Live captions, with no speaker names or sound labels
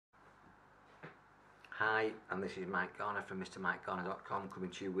Hi, and this is Mike Garner from MrMikeGarner.com coming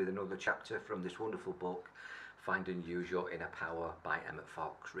to you with another chapter from this wonderful book, Find and Use Your Inner Power by Emmett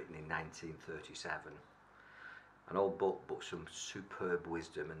Fox, written in 1937. An old book, but some superb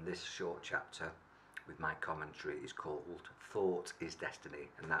wisdom, and this short chapter with my commentary is called Thought is Destiny,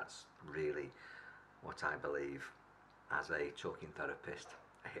 and that's really what I believe as a talking therapist,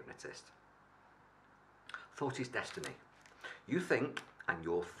 a hypnotist. Thought is destiny. You think and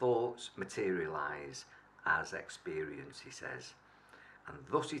your thoughts materialise as experience, he says, and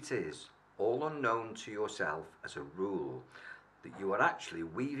thus it is, all unknown to yourself as a rule, that you are actually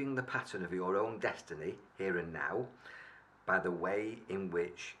weaving the pattern of your own destiny here and now by the way in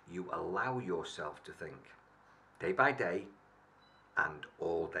which you allow yourself to think, day by day and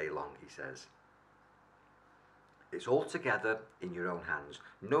all day long, he says. It's all together in your own hands.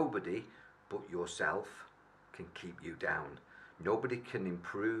 Nobody but yourself can keep you down. Nobody can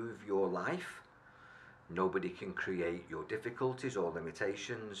improve your life. Nobody can create your difficulties or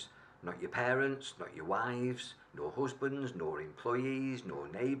limitations. Not your parents, not your wives, nor husbands, nor employees, nor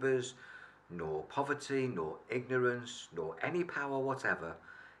neighbours, nor poverty, nor ignorance, nor any power whatever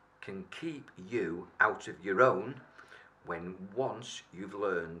can keep you out of your own when once you've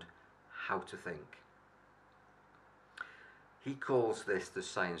learned how to think. He calls this the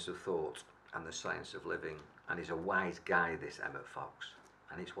science of thought and the science of living, and he's a wise guy, this Emmett Fox,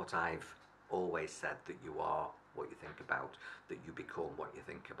 and it's what I've always said, that you are what you think about, that you become what you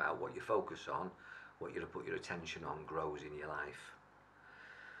think about, what you focus on, what you put your attention on grows in your life.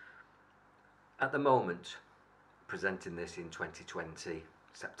 At the moment, presenting this in 2020,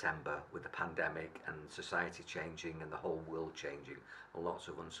 September, with the pandemic and society changing and the whole world changing, and lots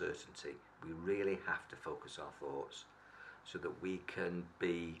of uncertainty, we really have to focus our thoughts so that we can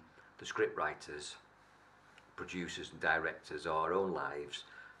be the script writers, producers and directors of our own lives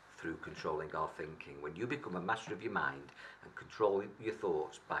through controlling our thinking. When you become a master of your mind and control your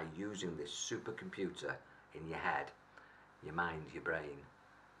thoughts by using this supercomputer in your head, your mind, your brain,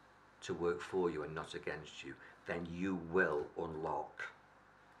 to work for you and not against you, then you will unlock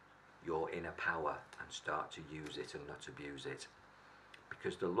your inner power and start to use it and not abuse it.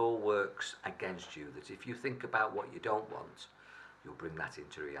 Because the law works against you, that if you think about what you don't want, you'll bring that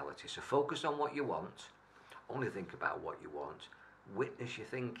into reality. So focus on what you want, only think about what you want, witness your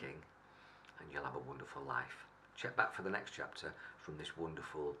thinking, and you'll have a wonderful life. Check back for the next chapter from this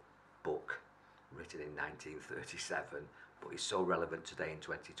wonderful book written in 1937, but is so relevant today in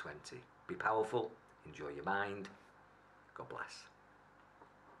 2020. Be powerful, enjoy your mind. God bless.